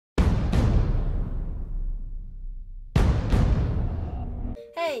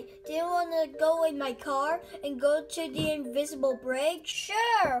Hey, do you want to go in my car and go to the invisible bridge?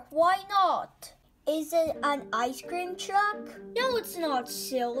 Sure, why not? Is it an ice cream truck? No, it's not,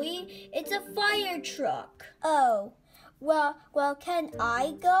 silly. It's a fire truck. Oh, well, can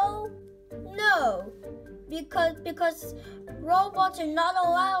I go? No, because robots are not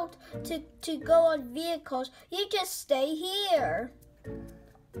allowed to go on vehicles. You just stay here.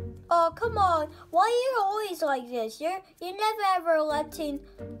 Oh, come on. Why are you always like this? You're never ever letting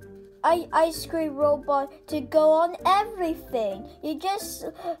ice cream robot to go on everything. You just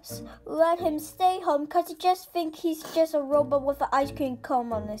let him stay home because you just think he's just a robot with an ice cream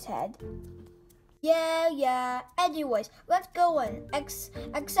cone on his head. Yeah. Anyways, let's go in.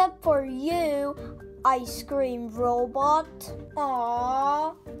 Except for you, ice cream robot.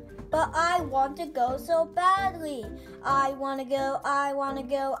 Aww. But I want to go so badly. I want to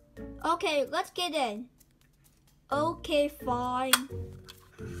go. Okay, let's get in. Okay, fine.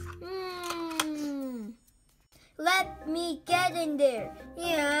 Let me get in there.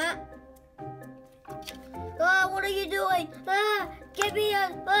 Yeah. What are you doing? Get me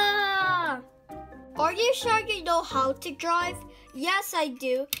in. Are you sure you know how to drive? Yes, I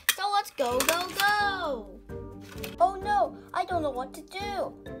do. So let's go. Oh no, I don't know what to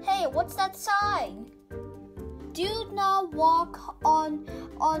do. Hey, what's that sign? Do not walk on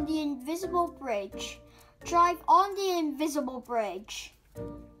the invisible bridge. Drive on the invisible bridge.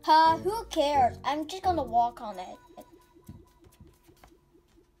 Who cares? I'm just gonna walk on it.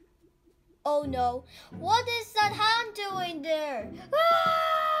 Oh no, what is that hand doing there?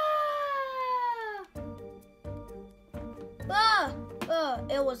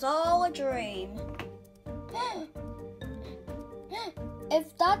 It was all a dream.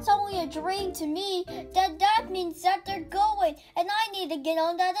 If that's only a dream to me, then that means that they're going, and I need to get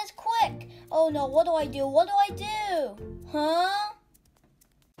on that as quick. Oh no, what do I do? Huh?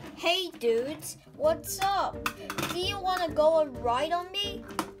 Hey dudes, what's up? Do you want to go and ride on me?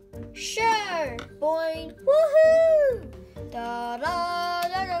 Sure, boing, woohoo! Da da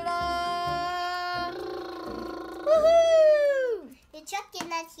da da da! Woohoo! The truck is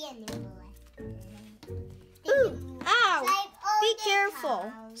not here anymore. Ooh, ow! Be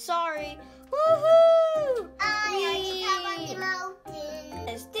careful. Sorry. Woohoo!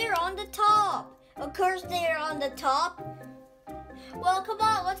 Yes, they're on the top. Of course they're on the top. Well, come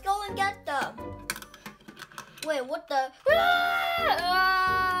on, let's go and get them. Wait, what the?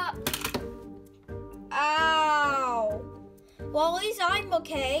 Ow! Well, at least I'm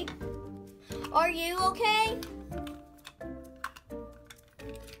okay. Are you okay?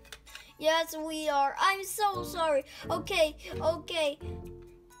 Yes, we are. I'm so sorry. Okay.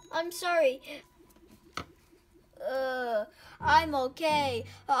 I'm sorry. I'm okay.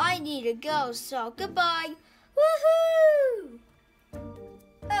 I need to go, so goodbye. Woohoo!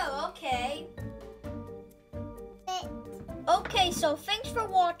 Oh, okay. Okay, so thanks for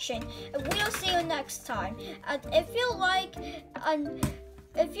watching, and we'll see you next time. And if you like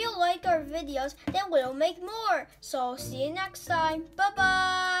our videos, then we'll make more. So see you next time.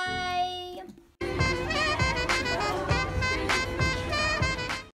 Bye-bye.